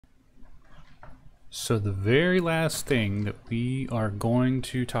So the very last thing that we are going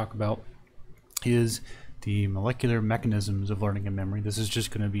to talk about is the molecular mechanisms of learning and memory. This is just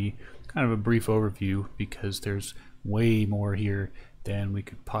going to be kind of a brief overview because there's way more here than we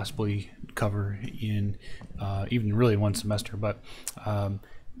could possibly cover in even really one semester. But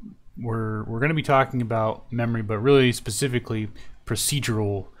we're going to be talking about memory, but really specifically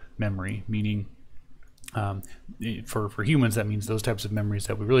procedural memory, meaning for humans that means those types of memories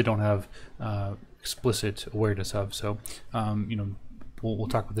that we really don't have explicit awareness of. So we'll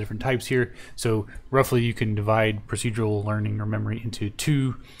talk about the different types here. So roughly you can divide procedural learning or memory into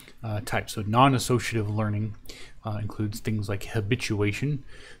two types. So non-associative learning includes things like habituation.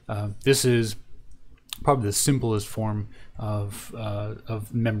 This is probably the simplest form of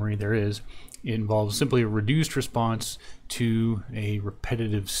memory there is. It involves simply a reduced response to a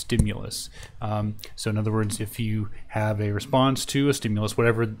repetitive stimulus. So in other words, if you have a response to a stimulus,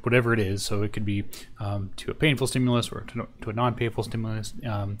 whatever it is, so it could be to a painful stimulus or to a non-painful stimulus,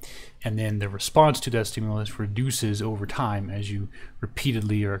 and then the response to that stimulus reduces over time as you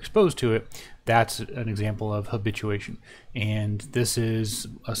repeatedly are exposed to it, that's an example of habituation. And this is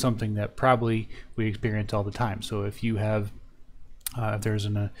something that probably we experience all the time. So if you have if there's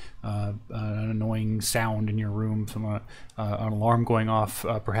an annoying sound in your room, an alarm going off,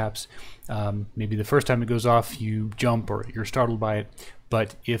 perhaps maybe the first time it goes off you jump or you're startled by it,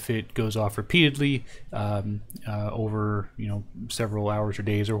 but if it goes off repeatedly over several hours or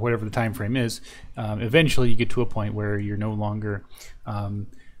days or whatever the time frame is, eventually you get to a point where you're no longer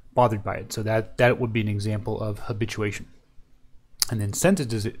bothered by it. So that would be an example of habituation. And then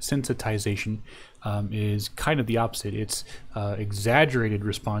sensitization is kind of the opposite. It's exaggerated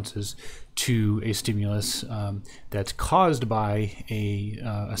responses to a stimulus that's caused by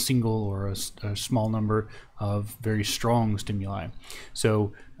a single or a small number of very strong stimuli.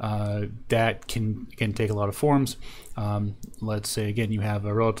 So that can take a lot of forms. Let's say again you have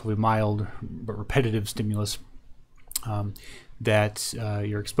a relatively mild but repetitive stimulus that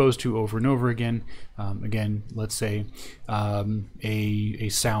you're exposed to over and over again. Again, let's say a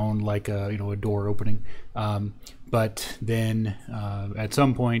sound like a door opening, but then at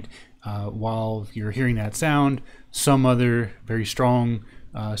some point while you're hearing that sound, some other very strong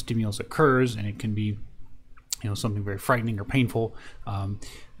stimulus occurs, and it can be something very frightening or painful,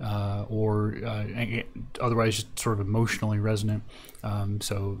 or otherwise just sort of emotionally resonant.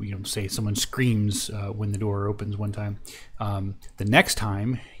 So say someone screams when the door opens one time. The next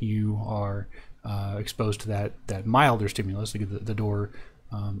time you are exposed to that milder stimulus, like the door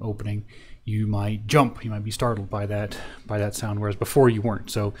opening, you might jump, you might be startled by that sound, whereas before you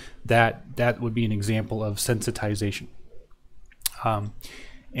weren't. So that would be an example of sensitization.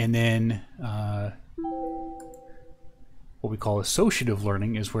 And then what we call associative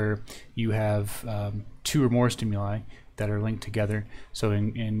learning is where you have two or more stimuli that are linked together. So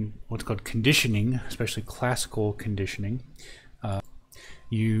in what's called conditioning, especially classical conditioning,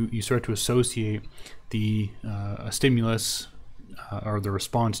 you start to associate a stimulus or the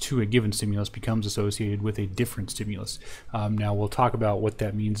response to a given stimulus becomes associated with a different stimulus. Now we'll talk about what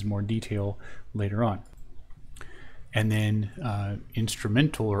that means in more detail later on. And then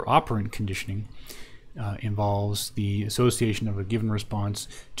instrumental or operant conditioning involves the association of a given response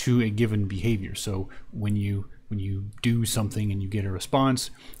to a given behavior. So when you do something and you get a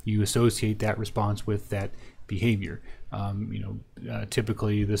response, you associate that response with that behavior.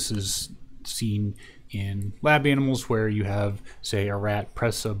 Typically this is seen in lab animals where you have, say, a rat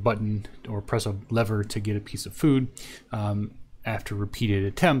press a button or press a lever to get a piece of food. After repeated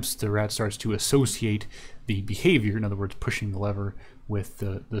attempts, the rat starts to associate the behavior, in other words pushing the lever, with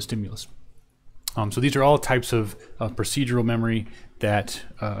the stimulus. So these are all types of procedural memory that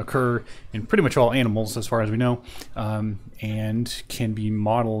occur in pretty much all animals as far as we know, and can be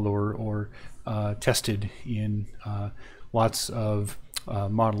modeled or tested in lots of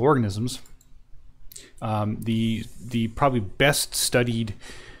model organisms. The probably best studied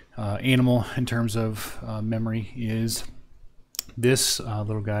animal in terms of memory is this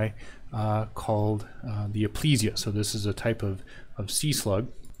little guy called the aplysia. So this is a type of sea slug.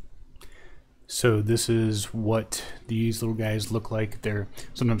 So this is what these little guys look like. They're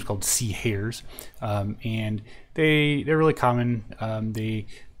sometimes called sea hares, and they're really common.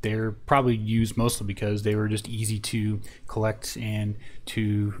 They're probably used mostly because they were just easy to collect and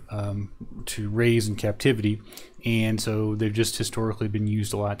to raise in captivity, and so they've just historically been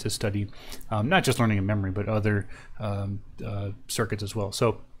used a lot to study not just learning and memory, but other circuits as well.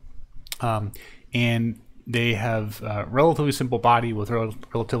 So and they have a relatively simple body with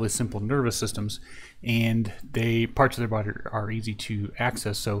relatively simple nervous systems, and parts of their body are easy to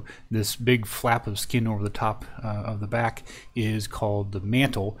access. So this big flap of skin over the top of the back is called the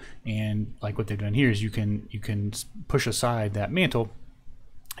mantle, and like what they've done here is you can push aside that mantle,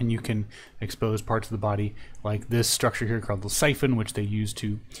 and you can expose parts of the body like this structure here called the siphon, which they use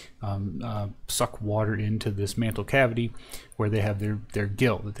to suck water into this mantle cavity, where they have their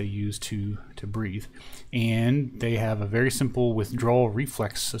gill that they use to breathe. And they have a very simple withdrawal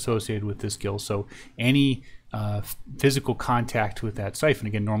reflex associated with this gill. So any physical contact with that siphon,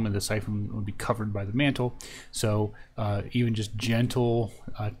 again, normally the siphon would be covered by the mantle, so even just gentle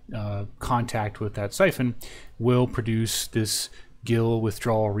contact with that siphon will produce this gill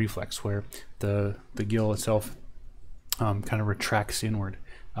withdrawal reflex, where the gill itself kind of retracts inward.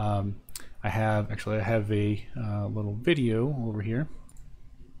 I have a little video over here.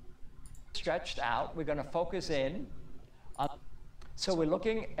 Stretched out, we're going to focus in on, so we're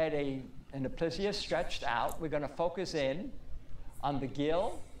looking at an aplysia stretched out. We're going to focus in on the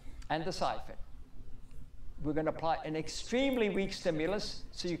gill and the siphon. We're going to apply an extremely weak stimulus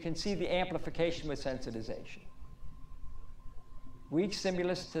so you can see the amplification with sensitization. Weak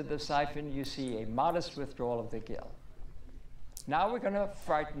stimulus to the siphon, you see a modest withdrawal of the gill. Now we're going to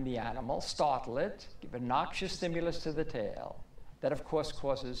frighten the animal, startle it, give a noxious stimulus to the tail. That, of course,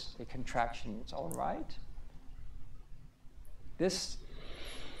 causes a contraction in its own right. This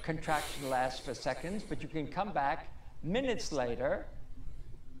contraction lasts for seconds, but you can come back minutes later.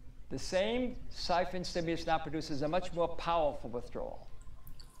 The same siphon stimulus now produces a much more powerful withdrawal.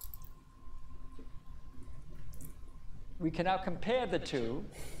 We can now compare the two,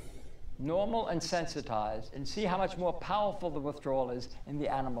 normal and sensitized, and see how much more powerful the withdrawal is in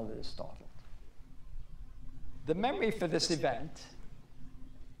the animal that is startled. The memory for this event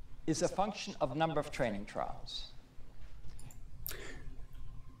is a function of number of training trials.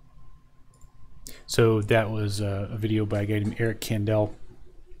 So that was a video by a guy named Eric Kandel.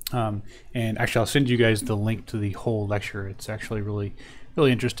 And actually, I'll send you guys the link to the whole lecture. It's actually really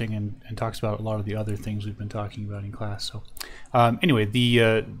interesting and talks about a lot of the other things we've been talking about in class. So anyway,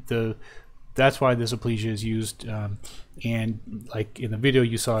 that's why this aplysia is used. And like in the video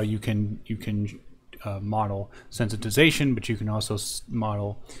you saw, you can model sensitization, but you can also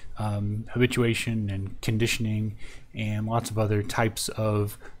model habituation and conditioning and lots of other types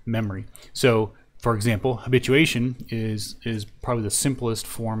of memory. So for example, habituation is probably the simplest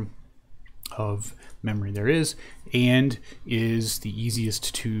form of memory there is, and is the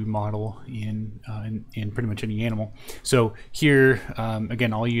easiest to model in pretty much any animal. So here,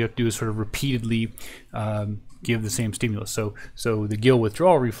 again, all you have to do is sort of repeatedly give the same stimulus. So the gill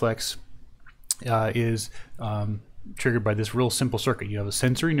withdrawal reflex is triggered by this real simple circuit. You have a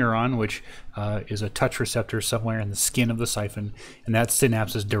sensory neuron, which is a touch receptor somewhere in the skin of the siphon, and that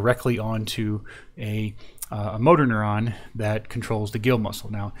synapses directly onto a motor neuron that controls the gill muscle.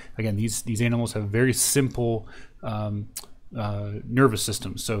 Now, again, these animals have very simple nervous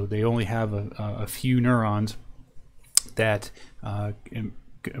systems, so they only have a few neurons that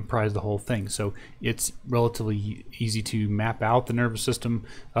comprise the whole thing. So it's relatively easy to map out the nervous system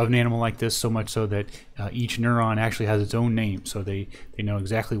of an animal like this, so much so that each neuron actually has its own name, so they know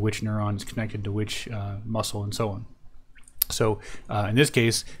exactly which neuron is connected to which muscle and so on. So in this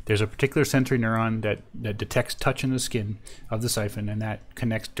case, there's a particular sensory neuron that detects touch in the skin of the siphon, and that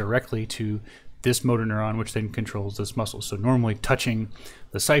connects directly to this motor neuron, which then controls this muscle. So normally touching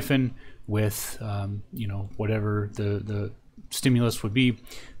the siphon with whatever the stimulus would be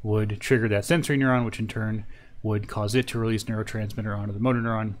would trigger that sensory neuron, which in turn would cause it to release neurotransmitter onto the motor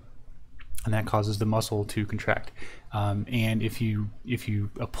neuron, and that causes the muscle to contract. And if you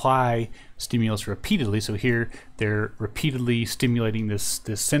apply stimulus repeatedly, so here they're repeatedly stimulating this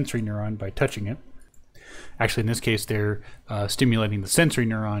sensory neuron by touching it. Actually, in this case, they're stimulating the sensory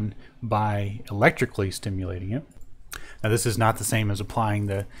neuron by electrically stimulating it. Now, this is not the same as applying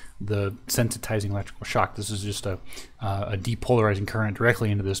the sensitizing electrical shock. This is just a depolarizing current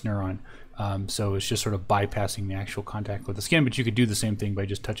directly into this neuron. So it's just sort of bypassing the actual contact with the skin, but you could do the same thing by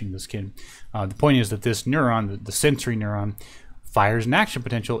just touching the skin. The point is that this neuron, the sensory neuron, fires an action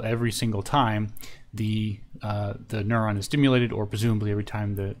potential every single time the neuron is stimulated, or presumably every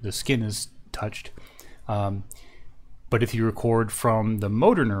time the skin is touched. But if you record from the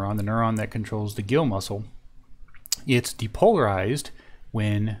motor neuron, the neuron that controls the gill muscle, it's depolarized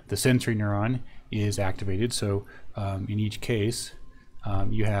when the sensory neuron is activated. So in each case,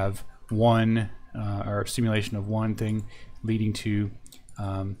 you have one or stimulation of one thing leading to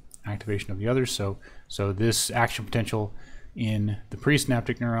activation of the other. So this action potential in the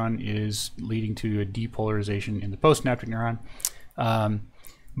presynaptic neuron is leading to a depolarization in the postsynaptic neuron.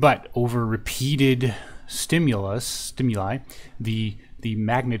 But over repeated stimuli, the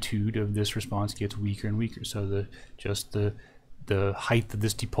magnitude of this response gets weaker and weaker. So the height of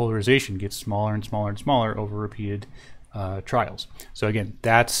this depolarization gets smaller and smaller and smaller over repeated trials. So again,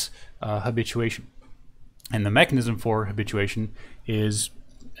 that's habituation. And the mechanism for habituation is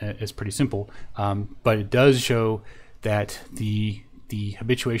pretty simple, but it does show that the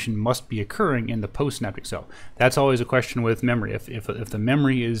habituation must be occurring in the postsynaptic cell. That's always a question with memory. If the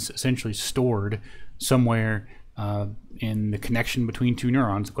memory is essentially stored somewhere in the connection between two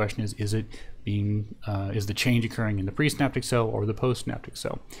neurons, the question is the change occurring in the presynaptic cell or the postsynaptic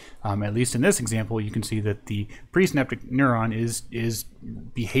cell? At least in this example, you can see that the presynaptic neuron is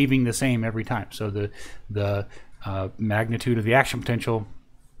behaving the same every time. So the magnitude of the action potential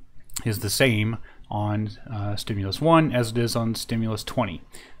is the same on stimulus 1 as it is on stimulus 20.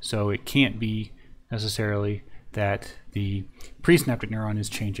 So it can't be necessarily that the presynaptic neuron is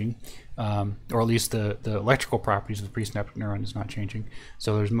changing, or at least the electrical properties of the presynaptic neuron is not changing.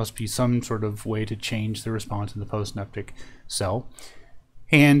 So there must be some sort of way to change the response in the postsynaptic cell.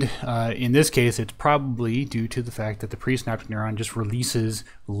 And in this case, it's probably due to the fact that the presynaptic neuron just releases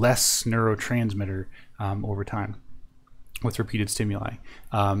less neurotransmitter over time with repeated stimuli.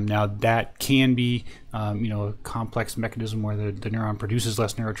 Now that can be a complex mechanism where the neuron produces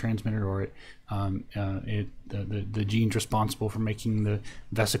less neurotransmitter, or the genes responsible for making the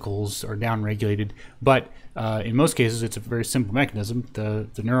vesicles are downregulated. But in most cases, it's a very simple mechanism. The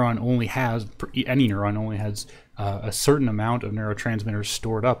neuron only has, any neuron only has a certain amount of neurotransmitters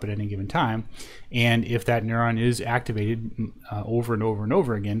stored up at any given time, and if that neuron is activated over and over and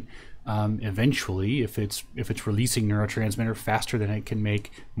over again, eventually, if it's releasing neurotransmitter faster than it can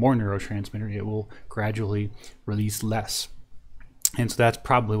make more neurotransmitter, it will gradually release less. And so that's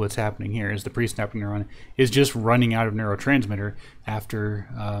probably what's happening here, is the presynaptic neuron is just running out of neurotransmitter after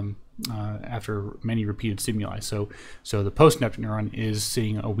many repeated stimuli. So the postsynaptic neuron is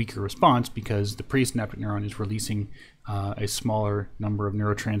seeing a weaker response because the presynaptic neuron is releasing a smaller number of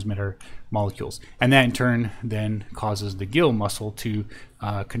neurotransmitter molecules. And that in turn then causes the gill muscle to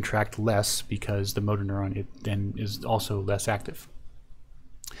contract less because the motor neuron then is also less active.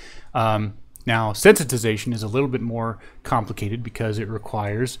 Now, sensitization is a little bit more complicated because it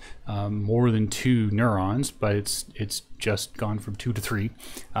requires more than 2 neurons, but it's just gone from 2 to 3.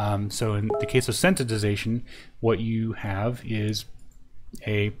 So in the case of sensitization, what you have is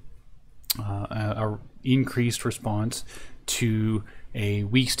a increased response to a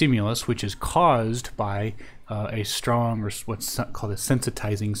weak stimulus, which is caused by a strong, or what's called a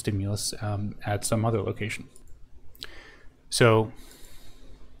sensitizing stimulus at some other location. So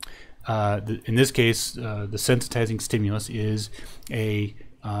in this case, the sensitizing stimulus is a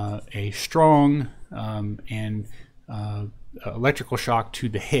strong and electrical shock to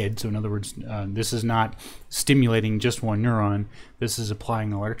the head. So in other words, this is not stimulating just one neuron. This is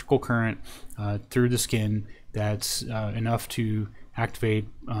applying an electrical current through the skin that's enough to activate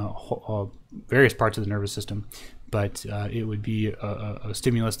various parts of the nervous system. But it would be a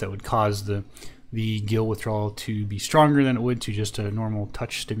stimulus that would cause the gill withdrawal to be stronger than it would to just a normal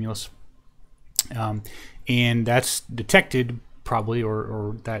touch stimulus. And that's detected probably,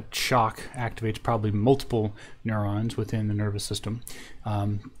 or that shock activates probably multiple neurons within the nervous system.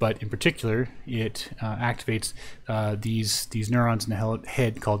 But in particular, it activates these neurons in the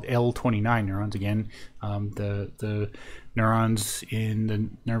head called L29 neurons. Again, the neurons in the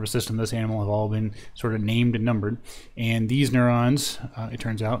nervous system of this animal have all been sort of named and numbered. And these neurons, it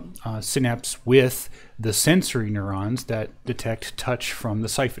turns out, synapse with the sensory neurons that detect touch from the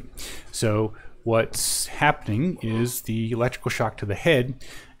siphon. So what's happening is the electrical shock to the head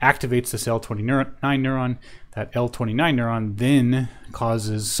activates this L29 neuron. That L29 neuron then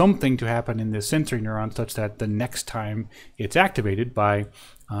causes something to happen in the sensory neuron such that the next time it's activated by,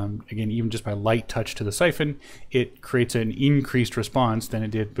 again, even just by light touch to the siphon, it creates an increased response than it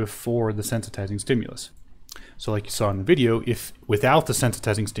did before the sensitizing stimulus. So like you saw in the video, if without the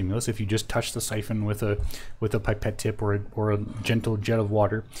sensitizing stimulus, if you just touch the siphon with a pipette tip or a gentle jet of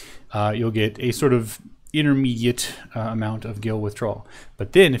water, you'll get a sort of intermediate amount of gill withdrawal.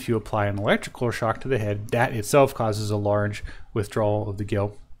 But then if you apply an electrical shock to the head, that itself causes a large withdrawal of the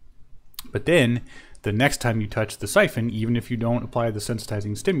gill. But then the next time you touch the siphon, even if you don't apply the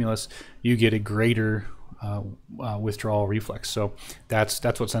sensitizing stimulus, you get a greater withdrawal reflex. So that's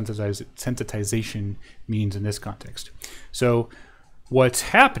what sensitization means in this context. So what's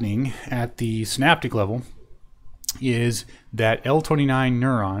happening at the synaptic level is that L29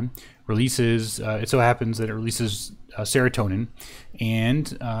 neuron releases, it so happens that it releases serotonin,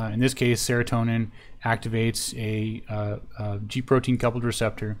 and in this case serotonin activates a G protein coupled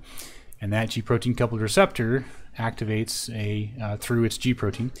receptor, and that G protein coupled receptor activates through its G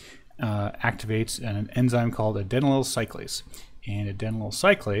protein activates an enzyme called adenylyl cyclase, and adenylyl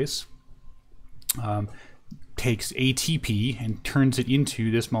cyclase takes ATP and turns it into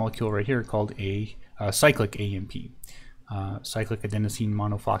this molecule right here called cyclic AMP, cyclic adenosine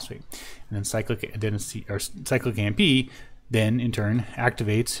monophosphate. And then cyclic AMP then in turn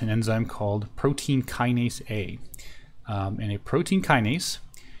activates an enzyme called protein kinase A. And a protein kinase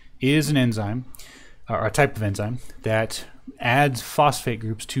is an enzyme, or a type of enzyme, that adds phosphate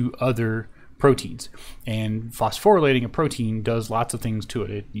groups to other proteins. And phosphorylating a protein does lots of things to it.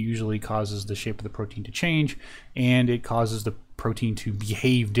 It usually causes the shape of the protein to change, and it causes the protein to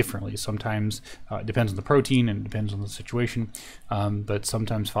behave differently. Sometimes it depends on the protein and it depends on the situation, but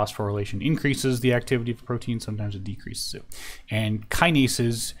sometimes phosphorylation increases the activity of the protein, sometimes it decreases it. And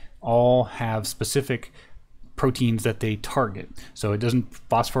kinases all have specific proteins that they target. So it doesn't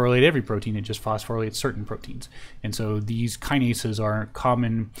phosphorylate every protein, it just phosphorylates certain proteins. And so these kinases are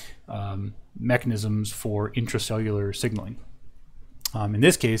common mechanisms for intracellular signaling. In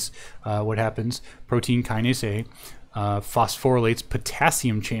this case, what happens, protein kinase A phosphorylates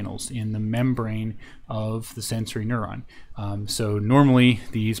potassium channels in the membrane of the sensory neuron. So normally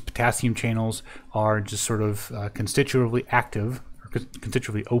these potassium channels are just sort of constitutively active,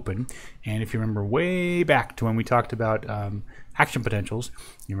 constitutively open. And if you remember way back to when we talked about action potentials,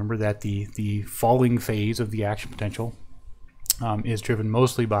 you remember that the falling phase of the action potential is driven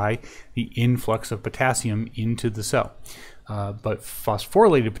mostly by the influx of potassium into the cell. But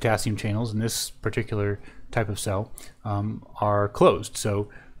phosphorylated potassium channels in this particular type of cell are closed. So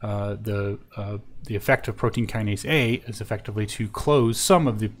the effect of protein kinase A is effectively to close some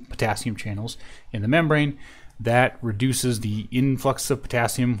of the potassium channels in the membrane. That reduces the influx of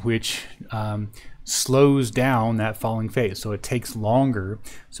potassium, which slows down that falling phase. So it takes longer.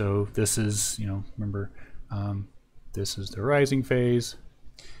 So this is, remember, this is the rising phase,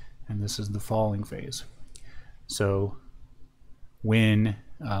 and this is the falling phase. So when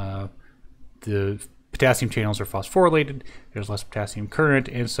the potassium channels are phosphorylated, there's less potassium current,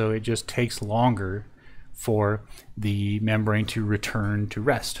 and so it just takes longer for the membrane to return to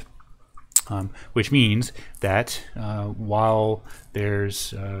rest. Which means that while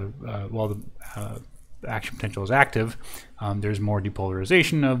the action potential is active, there's more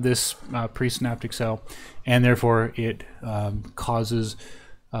depolarization of this presynaptic cell, and therefore it causes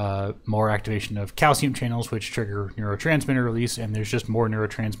more activation of calcium channels, which trigger neurotransmitter release, and there's just more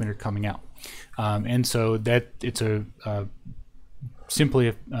neurotransmitter coming out. And so that it's simply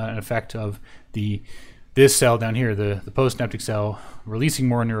an effect of this cell down here, the postsynaptic cell, releasing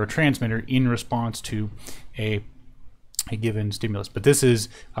more neurotransmitter in response to a given stimulus. But this is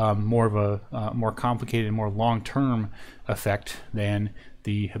more of a more complicated and more long-term effect than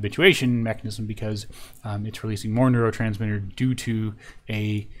the habituation mechanism, because it's releasing more neurotransmitter due to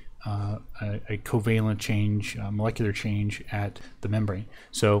a covalent change, molecular change at the membrane.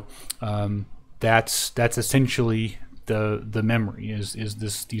 So that's essentially the memory is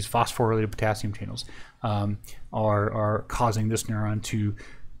these phosphorylated potassium channels are causing this neuron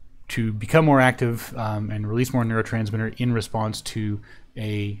to become more active and release more neurotransmitter in response to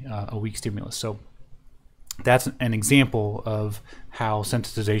a weak stimulus. So that's an example of how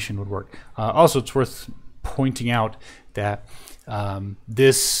sensitization would work. Also, it's worth pointing out that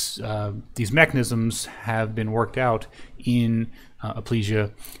these mechanisms have been worked out in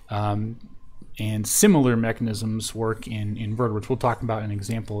aplesia, and similar mechanisms work in invertebrates. We'll talk about an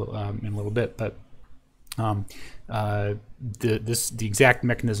example in a little bit, but the exact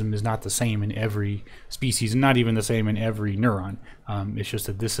mechanism is not the same in every species, and not even the same in every neuron. It's just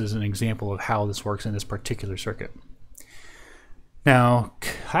that this is an example of how this works in this particular circuit. Now,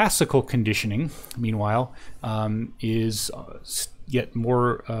 classical conditioning, meanwhile, is yet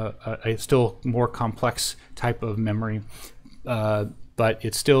more a still more complex type of memory, but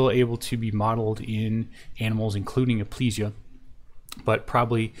it's still able to be modeled in animals, including aplesia. But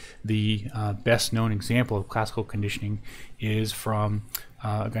probably the best known example of classical conditioning is from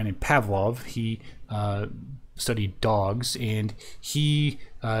a guy named Pavlov. He studied dogs, and he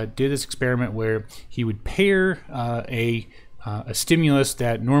did this experiment where he would pair a stimulus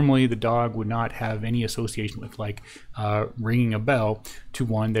that normally the dog would not have any association with, like ringing a bell, to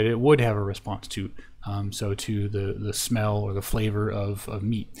one that it would have a response to. So to the smell or the flavor of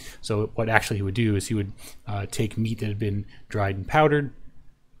meat. So what actually he would do is he would take meat that had been dried and powdered,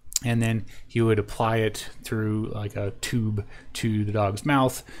 and then he would apply it through like a tube to the dog's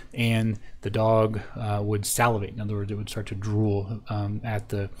mouth, and the dog would salivate. In other words, it would start to drool at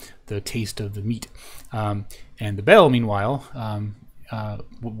the taste of the meat. And the bell, meanwhile,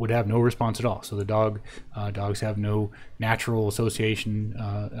 would have no response at all. So the dogs have no natural association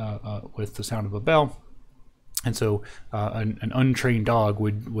with the sound of a bell. And so an untrained dog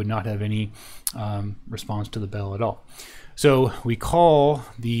would not have any response to the bell at all. So we call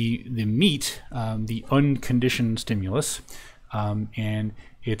the meat the unconditioned stimulus, and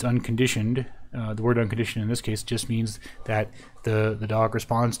it's unconditioned. The word unconditioned in this case just means that the dog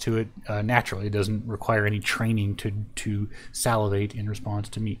responds to it naturally. It doesn't require any training to salivate in response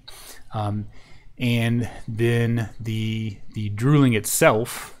to meat. And then the drooling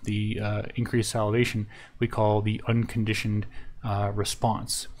itself, the increased salivation, we call the unconditioned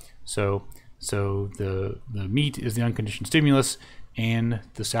response. So the meat is the unconditioned stimulus, and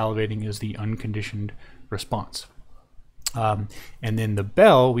the salivating is the unconditioned response. And then the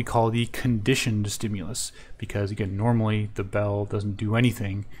bell we call the conditioned stimulus, because again, normally the bell doesn't do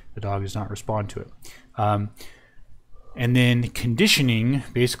anything. The dog does not respond to it. And then conditioning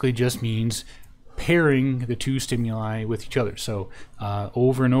basically just means pairing the two stimuli with each other. So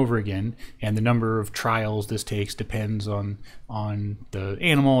over and over again, and the number of trials this takes depends on the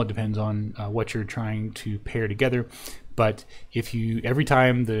animal. It depends on what you're trying to pair together. But if you, every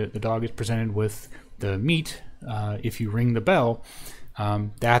time the dog is presented with the meat, if you ring the bell,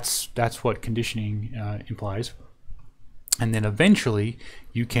 that's what conditioning implies. And then eventually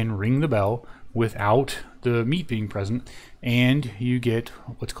you can ring the bell without the meat being present, and you get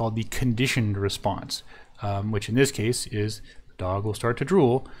what's called the conditioned response, which in this case is the dog will start to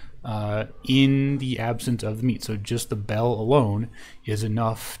drool in the absence of the meat. So just the bell alone is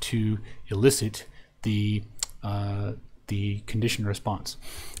enough to elicit the conditioned response,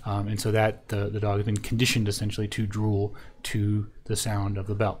 and so that the dog has been conditioned essentially to drool to the sound of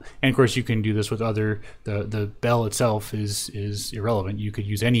the bell. And of course you can do this with other, the bell itself is irrelevant. You could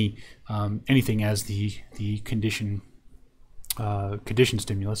use anything as the conditioned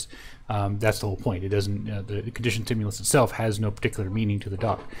stimulus. That's the whole point. It doesn't, the conditioned stimulus itself has no particular meaning to the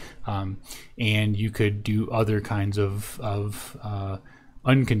dog. And you could do other kinds of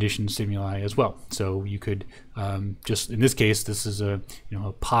unconditioned stimuli as well. So you could just, in this case, this is a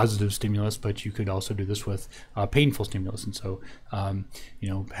a positive stimulus, but you could also do this with painful stimulus. And so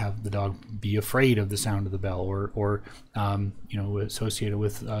have the dog be afraid of the sound of the bell, or associate it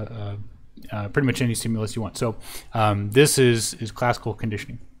with pretty much any stimulus you want. So this is classical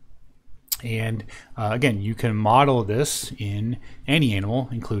conditioning. And again, you can model this in any animal,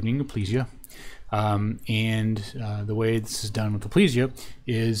 including aplesia. And the way this is done with aplesia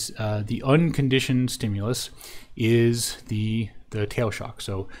is the unconditioned stimulus is the tail shock.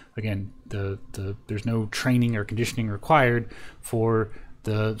 So again, there's no training or conditioning required for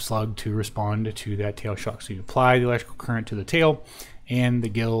the slug to respond to that tail shock. So you apply the electrical current to the tail, and the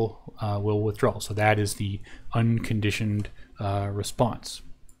gill will withdraw. So that is the unconditioned response.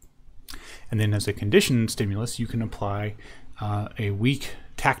 And then as a conditioned stimulus, you can apply a weak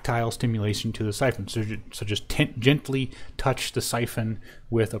tactile stimulation to the siphon. So just gently touch the siphon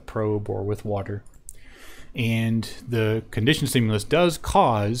with a probe or with water. And the conditioned stimulus does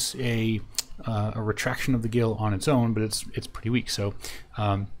cause a retraction of the gill on its own, but it's pretty weak. So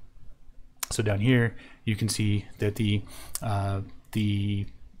so down here you can see that the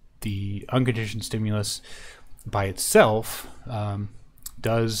unconditioned stimulus by itself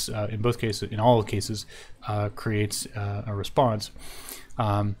does, in all cases, creates a response,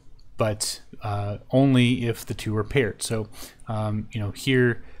 but only if the two are paired. So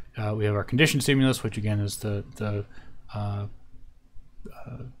here we have our conditioned stimulus, which again is the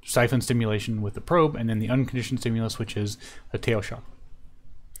siphon stimulation with the probe, and then the unconditioned stimulus, which is a tail shock.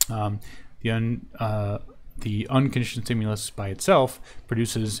 The unconditioned stimulus by itself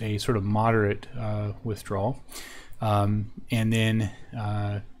produces a sort of moderate withdrawal, and then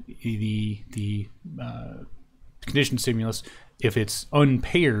the conditioned stimulus, if it's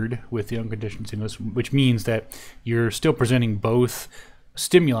unpaired with the unconditioned stimulus, which means that you're still presenting both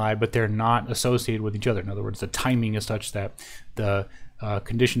stimuli, but they're not associated with each other. In other words, the timing is such that the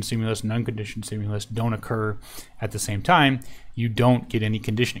conditioned stimulus and unconditioned stimulus don't occur at the same time. You don't get any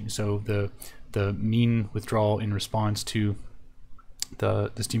conditioning. So the mean withdrawal in response to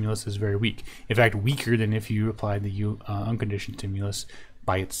the stimulus is very weak. In fact, weaker than if you applied the unconditioned stimulus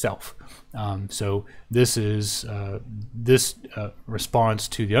by itself. So this is this response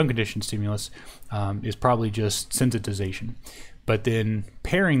to the unconditioned stimulus is probably just sensitization. But then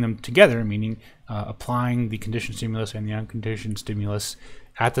pairing them together, meaning applying the conditioned stimulus and the unconditioned stimulus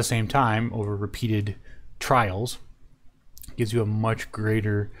at the same time over repeated trials gives you a much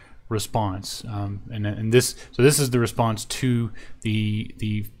greater response. And this is the response to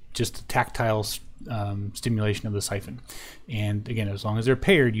the just the tactile stimulation of the siphon. And again, as long as they're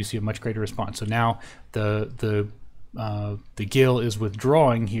paired, you see a much greater response. So now the gill is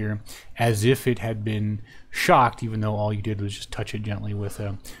withdrawing here as if it had been shocked, even though all you did was just touch it gently with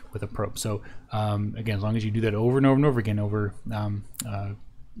a probe. So again, as long as you do that over and over and over again, over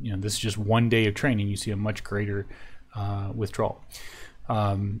this is just one day of training, you see a much greater withdrawal.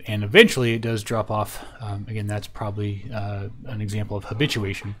 And eventually it does drop off. Again, that's probably an example of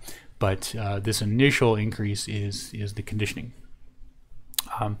habituation, but this initial increase is the conditioning.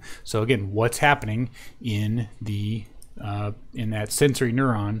 So again, what's happening in that sensory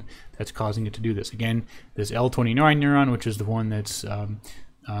neuron that's causing it to do this? Again, this L29 neuron, which is the one that's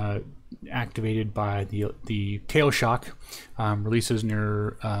activated by the tail shock, releases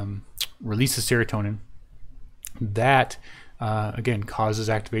serotonin. That again causes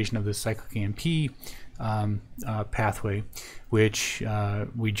activation of the cyclic AMP pathway, which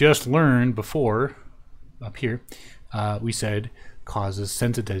we just learned before up here. We said causes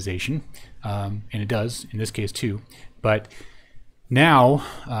sensitization, and it does in this case too. But now,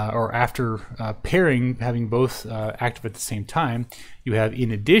 or after pairing, having both active at the same time, you have,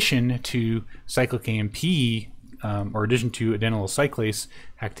 in addition to cyclic AMP, or addition to adenylyl cyclase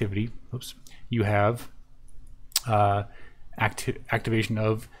activity, you have activation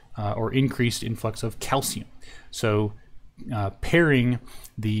of or increased influx of calcium. So pairing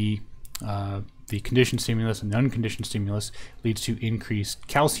the conditioned stimulus and the unconditioned stimulus leads to increased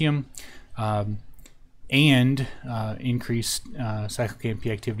calcium and increased cyclic AMP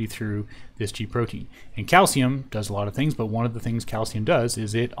activity through this G protein. And calcium does a lot of things, but one of the things calcium does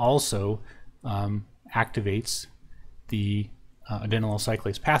is it also activates the adenylyl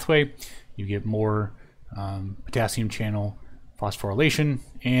cyclase pathway. You get more potassium channel phosphorylation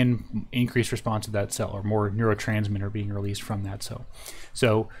and increased response of that cell, or more neurotransmitter being released from that cell.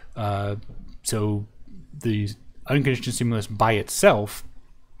 So so the unconditioned stimulus by itself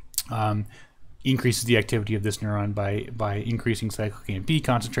increases the activity of this neuron by increasing cyclic AMP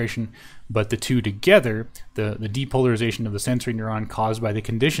concentration, but the two together, the depolarization of the sensory neuron caused by the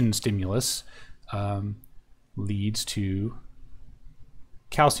conditioned stimulus, leads to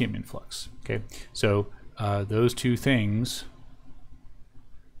calcium influx. Okay, so those two things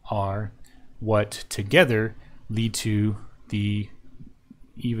are what together lead to the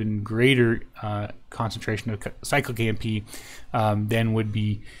even greater concentration of cyclic AMP than would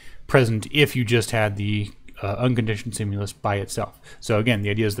be present if you just had the unconditioned stimulus by itself. So again, the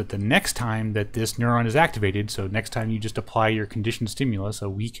idea is that the next time that this neuron is activated, so next time you just apply your conditioned stimulus, a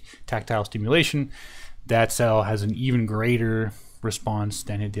weak tactile stimulation, that cell has an even greater response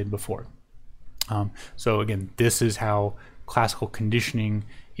than it did before. So again, this is how classical conditioning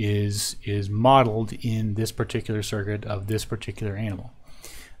is modeled in this particular circuit of this particular animal.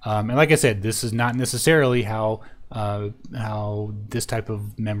 And like I said, this is not necessarily how this type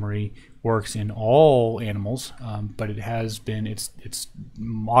of memory works in all animals, but it has been, it's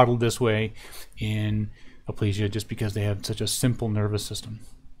modeled this way in aplesia just because they have such a simple nervous system.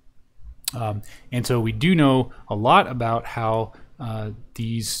 And so we do know a lot about how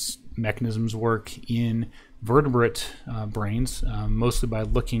these mechanisms work in vertebrate brains, mostly by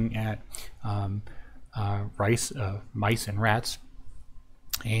looking at mice and rats,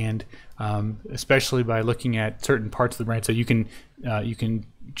 and especially by looking at certain parts of the brain. So you can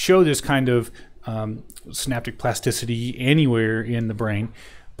show this kind of synaptic plasticity anywhere in the brain,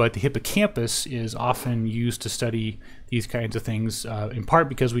 but the hippocampus is often used to study these kinds of things, in part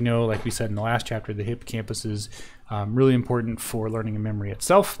because we know, like we said in the last chapter, the hippocampus is really important for learning and memory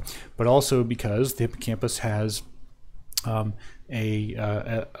itself, but also because the hippocampus has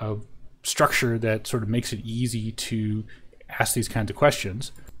a structure that sort of makes it easy to ask these kinds of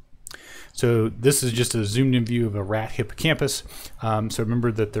questions. So this is just a zoomed in view of a rat hippocampus. So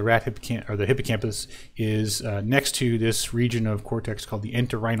remember that the hippocampus is next to this region of cortex called the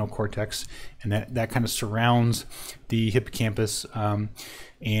entorhinal cortex, and that kind of surrounds the hippocampus,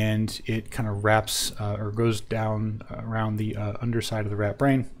 and it kind of wraps or goes down around the underside of the rat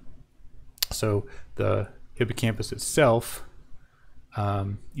brain. So the hippocampus itself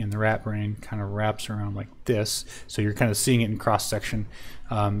in the rat brain kind of wraps around like this, so you're kind of seeing it in cross section,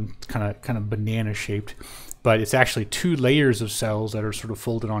 kind of banana shaped, but it's actually two layers of cells that are sort of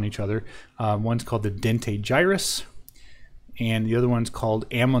folded on each other. One's called the dentate gyrus, and the other one's called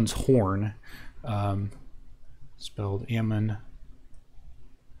Ammon's horn, spelled Ammon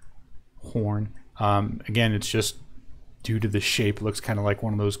horn. Again, it's just due to the shape. It looks kind of like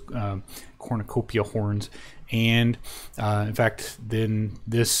one of those cornucopia horns. And in fact, then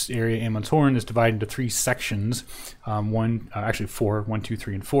this area, Amon's horn, is divided into 3 sections. Actually 4, 1, 2,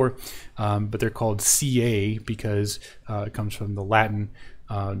 3, and 4. But they're called CA because it comes from the Latin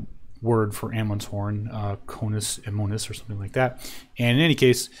word for Amon's horn, conus ammonis or something like that. And in any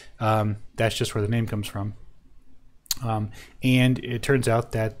case, that's just where the name comes from. And it turns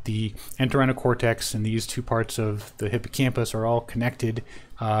out that the entorhinal cortex and these 2 parts of the hippocampus are all connected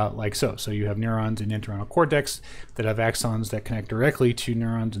like so. So you have neurons in entorhinal cortex that have axons that connect directly to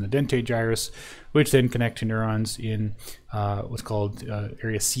neurons in the dentate gyrus, which then connect to neurons in what's called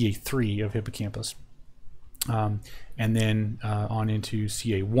area CA3 of hippocampus, and then on into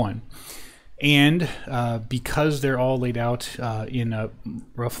CA1. And because they're all laid out in a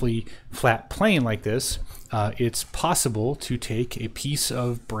roughly flat plane like this, it's possible to take a piece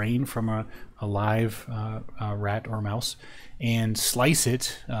of brain from a live rat or mouse and slice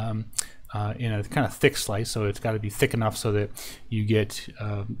it in a kind of thick slice. So it's got to be thick enough so that you get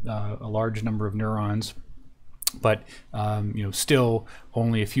a large number of neurons, but still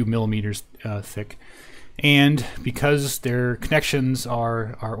only a few millimeters thick. And because their connections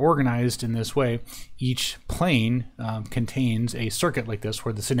are organized in this way, each plane contains a circuit like this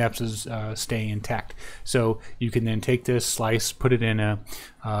where the synapses stay intact. So you can then take this slice, put it in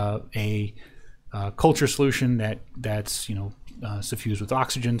a culture solution that's suffused with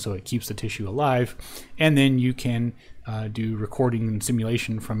oxygen, so it keeps the tissue alive, and then you can do recording and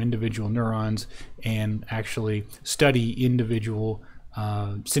simulation from individual neurons and actually study individual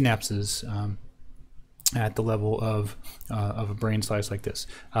synapses at the level of a brain slice like this.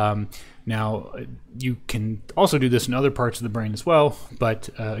 Now, you can also do this in other parts of the brain as well, but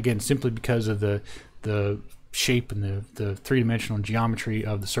again, simply because of the shape and the three-dimensional geometry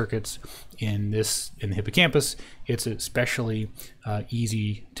of the circuits in the hippocampus, it's especially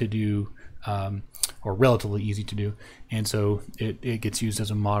easy to do, or relatively easy to do, and so it gets used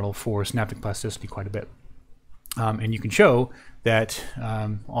as a model for synaptic plasticity quite a bit. And you can show that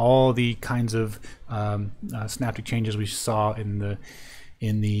all the kinds of synaptic changes we saw in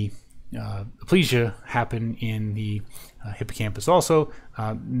the aplesia happen in the hippocampus also,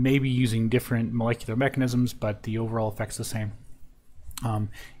 maybe using different molecular mechanisms, but the overall effect's the same.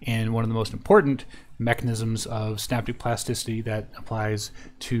 And one of the most important mechanisms of synaptic plasticity that applies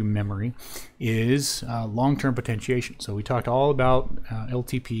to memory is long-term potentiation. So we talked all about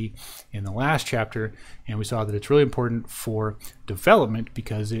LTP in the last chapter, and we saw that it's really important for development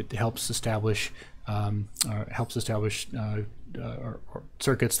because it helps establish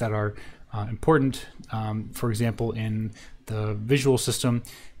circuits that are important, for example, in the visual system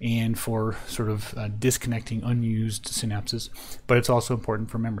and for sort of disconnecting unused synapses, but it's also important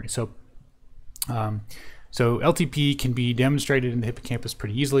for memory. So LTP can be demonstrated in the hippocampus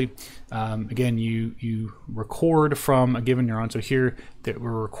pretty easily. Again, you record from a given neuron. So here that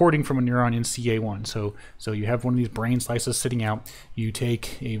we're recording from a neuron in CA1. So you have one of these brain slices sitting out. You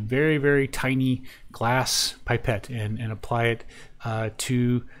take a very, very tiny glass pipette and apply it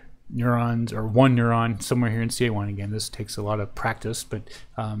to neurons, or one neuron somewhere here in CA1. Again, this takes a lot of practice, but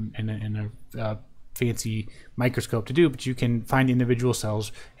and a fancy microscope to do, but you can find individual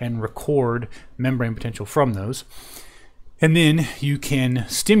cells and record membrane potential from those. And then you can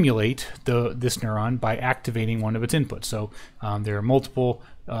stimulate this neuron by activating one of its inputs. So there are multiple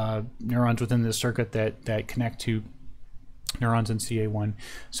neurons within this circuit that connect to neurons in CA1.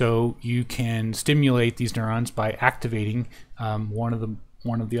 So you can stimulate these neurons by activating one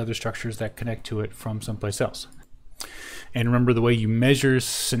of the other structures that connect to it from someplace else. And remember, the way you measure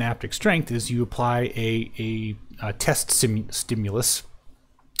synaptic strength is you apply a test stimulus.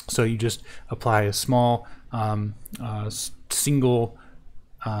 So you just apply a small single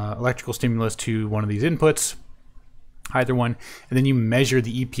electrical stimulus to one of these inputs, either one, and then you measure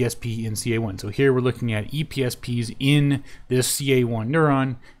the EPSP in CA1. So here we're looking at EPSPs in this CA1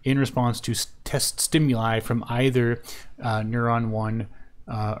 neuron in response to test stimuli from either neuron 1,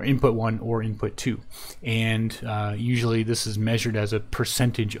 input 1 or input 2, and usually this is measured as a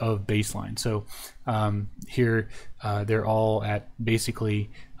percentage of baseline. So here they're all at basically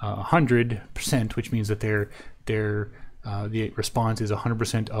 100%, which means that the response is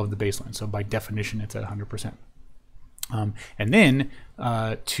 100% of the baseline. So by definition, it's at 100%. And then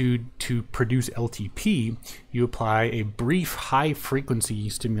to produce LTP, you apply a brief high-frequency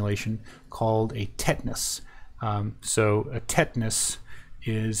stimulation called a tetanus. So a tetanus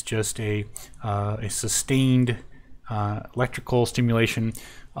is just a sustained electrical stimulation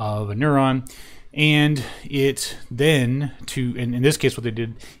of a neuron, and it then and in this case what they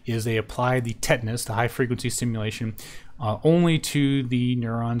did is they applied the tetanus, the high frequency stimulation, only to the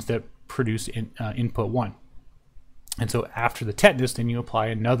neurons that produce input 1. And so after the tetanus, then you apply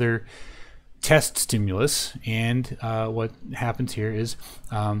another test stimulus, and what happens here is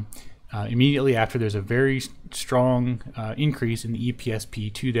immediately after, there's a very strong increase in the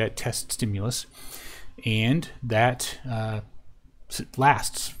EPSP to that test stimulus, and that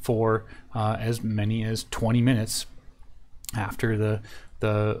lasts for as many as 20 minutes after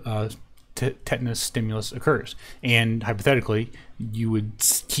the tetanus stimulus occurs. And hypothetically, you would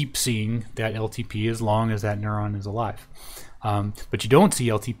keep seeing that LTP as long as that neuron is alive. But you don't see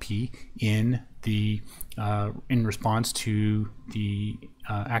LTP in response to the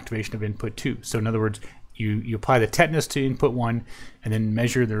activation of input 2. So in other words, you apply the tetanus to input 1 and then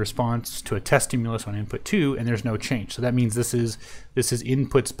measure the response to a test stimulus on input 2, and there's no change. So that means this is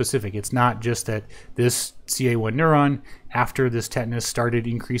input specific. It's not just that this CA1 neuron, after this tetanus, started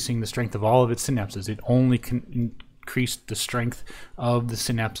increasing the strength of all of its synapses. It only increased the strength of the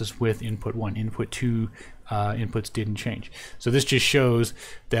synapses with input 1. Input 2 inputs didn't change. So this just shows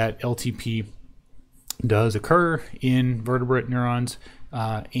that LTP does occur in vertebrate neurons,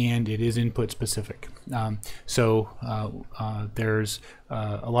 and it is input specific. There's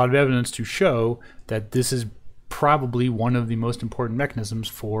a lot of evidence to show that this is probably one of the most important mechanisms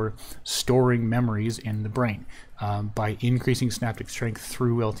for storing memories in the brain. By increasing synaptic strength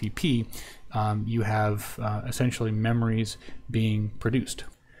through LTP, you have essentially memories being produced.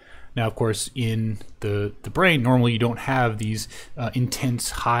 Now, of course, in the brain, normally you don't have these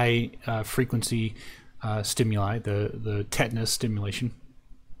intense high frequency stimuli, the tetanus stimulation.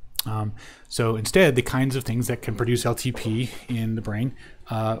 So instead, the kinds of things that can produce LTP in the brain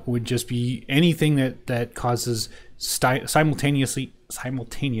would just be anything that causes simultaneous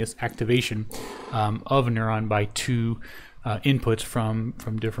activation of a neuron by two inputs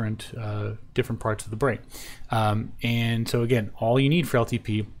from different parts of the brain. And so again, all you need for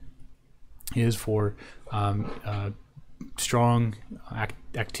LTP is for strong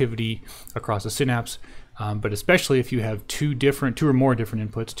activity across the synapse, but especially if you have two or more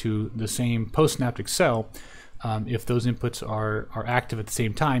different inputs to the same postsynaptic cell. If those inputs are active at the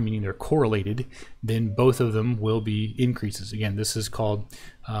same time, meaning they're correlated, then both of them will be increases. Again, this is called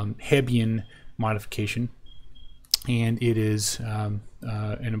Hebbian modification, and it is an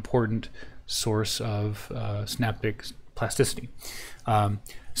important source of synaptic plasticity.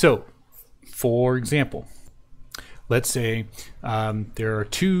 So, for example, let's say there are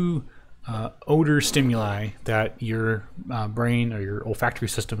two odor stimuli that your brain or your olfactory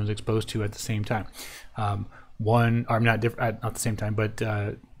system is exposed to at the same time. One, or not the same time, but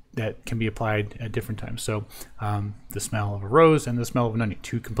that can be applied at different times. So the smell of a rose and the smell of an onion,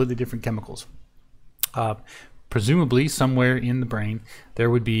 two completely different chemicals. Presumably somewhere in the brain there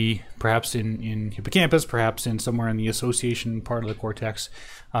would be, perhaps in hippocampus, perhaps in somewhere in the association part of the cortex,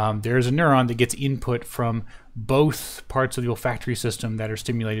 there's a neuron that gets input from both parts of the olfactory system that are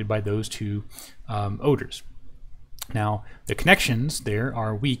stimulated by those two odors. Now, the connections there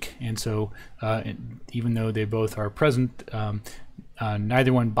are weak, and so even though they both are present,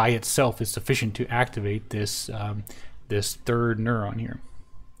 neither one by itself is sufficient to activate this third neuron here.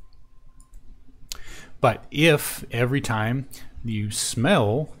 But if every time you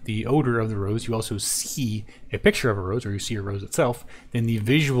smell the odor of the rose, you also see a picture of a rose, or you see a rose itself, then the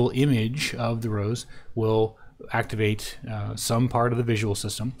visual image of the rose will activate some part of the visual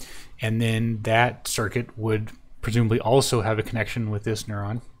system, and then that circuit would presumably also have a connection with this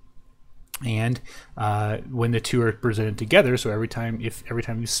neuron. And when the two are presented together, so every time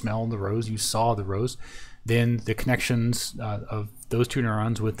you smell the rose, you saw the rose, then the connections of those two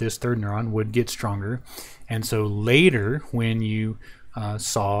neurons with this third neuron would get stronger. And so later, when you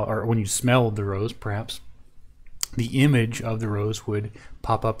saw, or when you smelled the rose, perhaps, the image of the rose would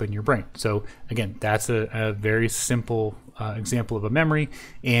pop up in your brain. So again, that's a very simple example of a memory,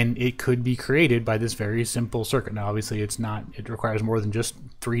 and it could be created by this very simple circuit. Now, obviously, it requires more than just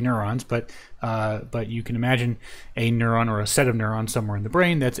 3 neurons, but you can imagine a neuron or a set of neurons somewhere in the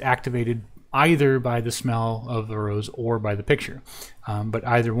brain that's activated either by the smell of the rose or by the picture. But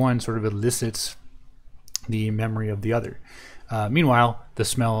either one sort of elicits the memory of the other. Meanwhile, the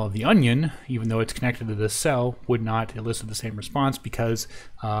smell of the onion, even though it's connected to this cell, would not elicit the same response because,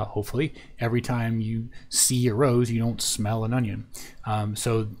 hopefully, every time you see a rose, you don't smell an onion.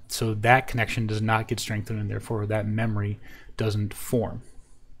 So that connection does not get strengthened, and therefore that memory doesn't form.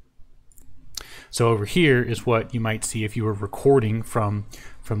 So over here is what you might see if you were recording from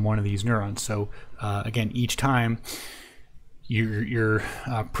one of these neurons. So again, each time you're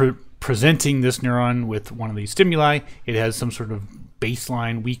presenting this neuron with one of these stimuli, it has some sort of weak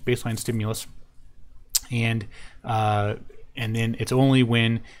baseline stimulus, and then it's only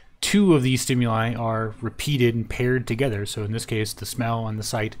when two of these stimuli are repeated and paired together, so in this case the smell and the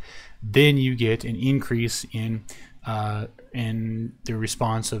sight, then you get an increase in the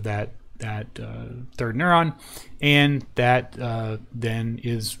response of that third neuron, and that then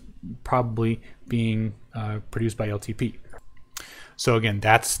is probably being produced by LTP. So again,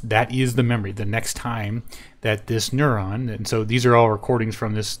 that is the memory. The next time that this neuron, and so these are all recordings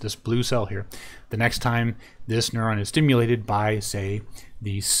from this blue cell here, the next time this neuron is stimulated by, say,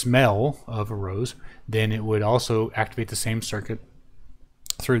 the smell of a rose, then it would also activate the same circuit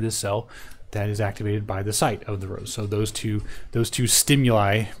through this cell that is activated by the sight of the rose. So those two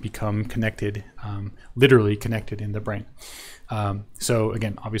stimuli become connected, literally connected in the brain. So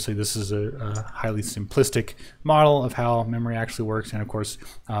again, obviously this is a highly simplistic model of how memory actually works, and of course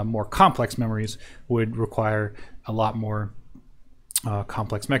more complex memories would require a lot more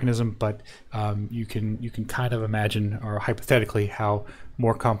complex mechanism, but you can kind of imagine, or hypothetically, how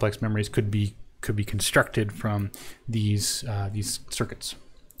more complex memories could be constructed from these circuits.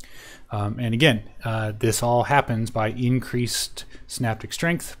 And again, this all happens by increased synaptic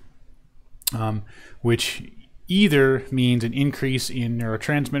strength, which either means an increase in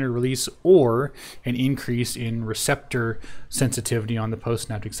neurotransmitter release or an increase in receptor sensitivity on the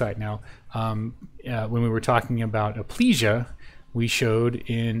postsynaptic site. Now, when we were talking about aplesia, we showed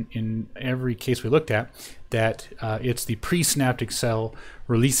in every case we looked at that it's the presynaptic cell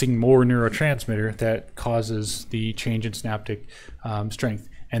releasing more neurotransmitter that causes the change in synaptic strength.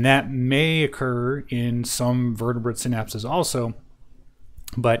 And that may occur in some vertebrate synapses also,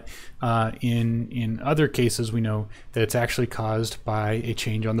 but in other cases we know that it's actually caused by a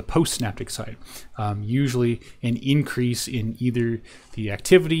change on the postsynaptic side, usually an increase in either the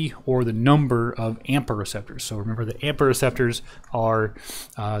activity or the number of AMPA receptors. So remember, the AMPA receptors are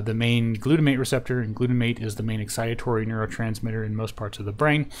the main glutamate receptor, and glutamate is the main excitatory neurotransmitter in most parts of the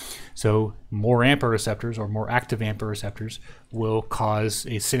brain. So more AMPA receptors, or more active AMPA receptors, will cause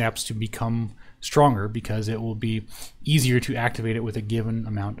a synapse to become stronger because it will be easier to activate it with a given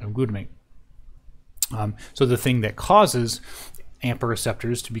amount of glutamate. So the thing that causes AMPA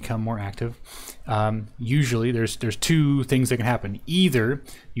receptors to become more active, usually there's two things that can happen. Either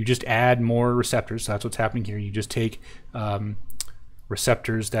you just add more receptors, so that's what's happening here. You just take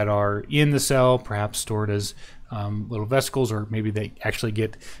receptors that are in the cell, perhaps stored as little vesicles, or maybe they actually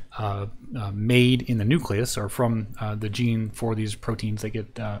get made in the nucleus or from the gene for these proteins that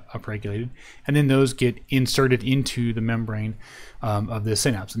get upregulated, and then those get inserted into the membrane of the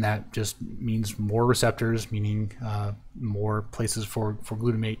synapse, and that just means more receptors, meaning more places for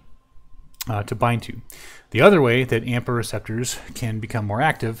glutamate to bind to. The other way that AMPA receptors can become more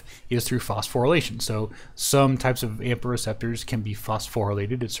active is through phosphorylation. So some types of AMPA receptors can be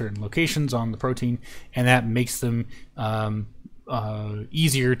phosphorylated at certain locations on the protein, and that makes them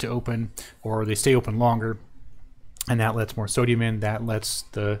easier to open, or they stay open longer, and that lets more sodium in. That lets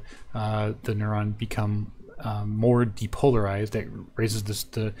the neuron become more depolarized. That raises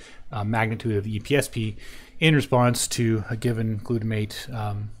the magnitude of the EPSP in response to a given glutamate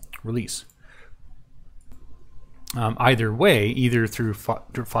release. Either way, either through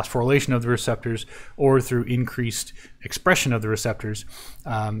phosphorylation of the receptors or through increased expression of the receptors,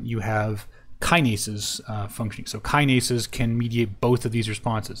 you have kinases functioning. So kinases can mediate both of these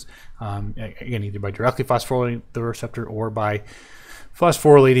responses, again, either by directly phosphorylating the receptor or by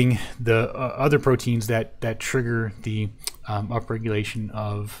phosphorylating the other proteins that trigger the upregulation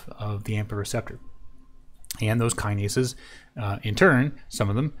of the AMPA receptor. And those kinases, in turn, some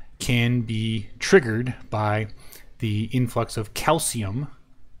of them can be triggered by the influx of calcium,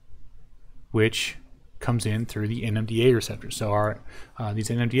 which comes in through the NMDA receptors. So these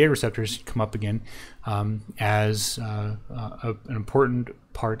NMDA receptors come up again as an important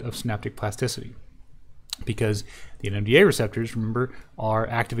part of synaptic plasticity, because the NMDA receptors, remember, are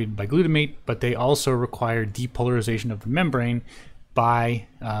activated by glutamate, but they also require depolarization of the membrane by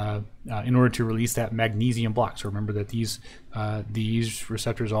in order to release that magnesium block. So remember that these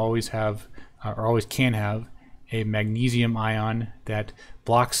receptors always have, or always can have, a magnesium ion that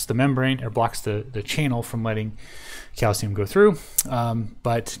blocks the membrane, or blocks the channel from letting calcium go through,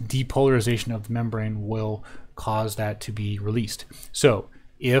 but depolarization of the membrane will cause that to be released. So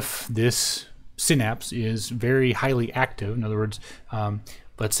if this synapse is very highly active, in other words,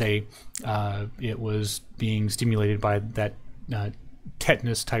 let's say it was being stimulated by that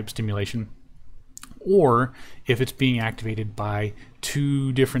tetanus type stimulation, or if it's being activated by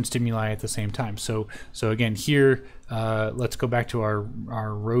two different stimuli at the same time. So again, here, let's go back to our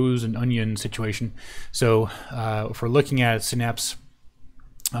rose and onion situation. So if we're looking at a synapse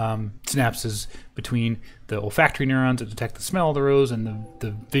synapses between the olfactory neurons that detect the smell of the rose and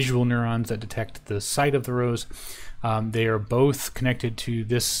the visual neurons that detect the sight of the rose. They are both connected to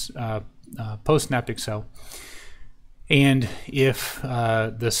this postsynaptic cell. And if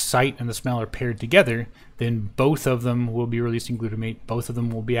the sight and the smell are paired together, then both of them will be releasing glutamate. Both of them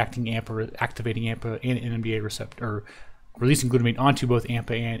will be activating AMPA and NMDA receptor, or releasing glutamate onto both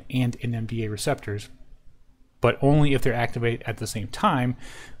AMPA and NMDA receptors. But only if they're activated at the same time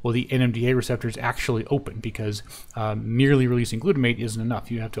will the NMDA receptors actually open, because merely releasing glutamate isn't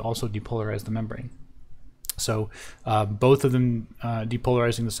enough. You have to also depolarize the membrane. So both of them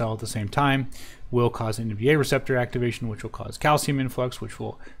depolarizing the cell at the same time will cause NMDA receptor activation, which will cause calcium influx, which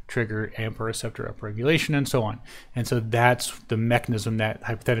will trigger AMPA receptor upregulation, and so on. And so that's the mechanism that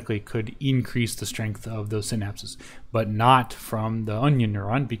hypothetically could increase the strength of those synapses, but not from the onion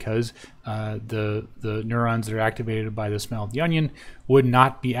neuron, because the neurons that are activated by the smell of the onion would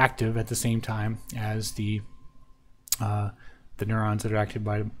not be active at the same time as the neurons that are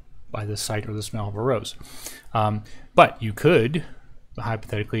activated by the sight or the smell of a rose. But you could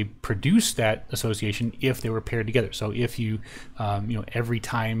hypothetically produce that association if they were paired together. So if you, every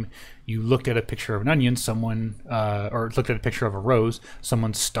time you looked at a picture of an onion, someone, or looked at a picture of a rose,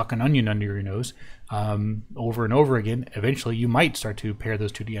 someone stuck an onion under your nose over and over again, eventually you might start to pair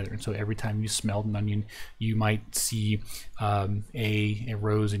those two together. And so every time you smelled an onion, you might see a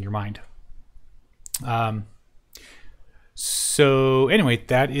rose in your mind. So anyway,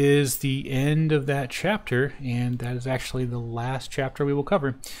 that is the end of that chapter, and that is actually the last chapter we will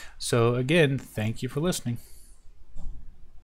cover. So again, thank you for listening.